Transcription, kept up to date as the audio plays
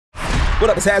What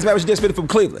up, it's HazMatt with your Dishin from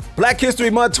Cleveland. Black History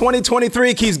Month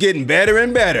 2023 keeps getting better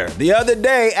and better. The other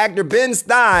day, actor Ben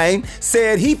Stein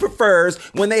said he prefers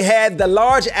when they had the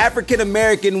large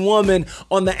African-American woman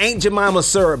on the Aunt Jemima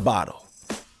syrup bottle.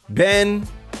 Ben,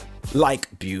 like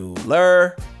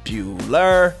Bueller,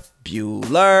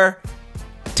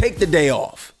 take the day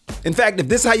off. In fact, if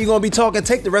this is how you're gonna be talking,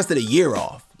 take the rest of the year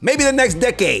off. Maybe the next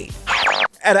decade.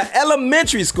 At an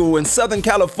elementary school in Southern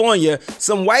California,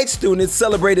 some white students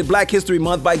celebrated Black History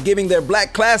Month by giving their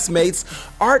black classmates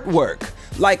artwork,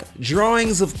 like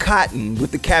drawings of cotton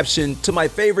with the caption, "To my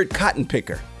favorite cotton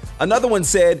picker." Another one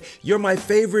said, "You're my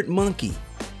favorite monkey."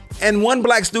 And one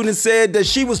black student said that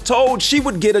she was told she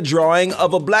would get a drawing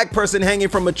of a black person hanging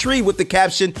from a tree with the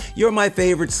caption, "You're my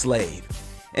favorite slave."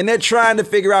 And they're trying to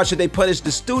figure out, should they punish the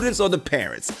students or the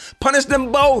parents? Punish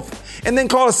them both, and then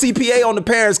call a CPA on the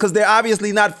parents because they're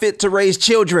obviously not fit to raise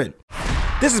children.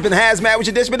 This has been HazMatt with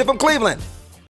your Dishin from Cleveland.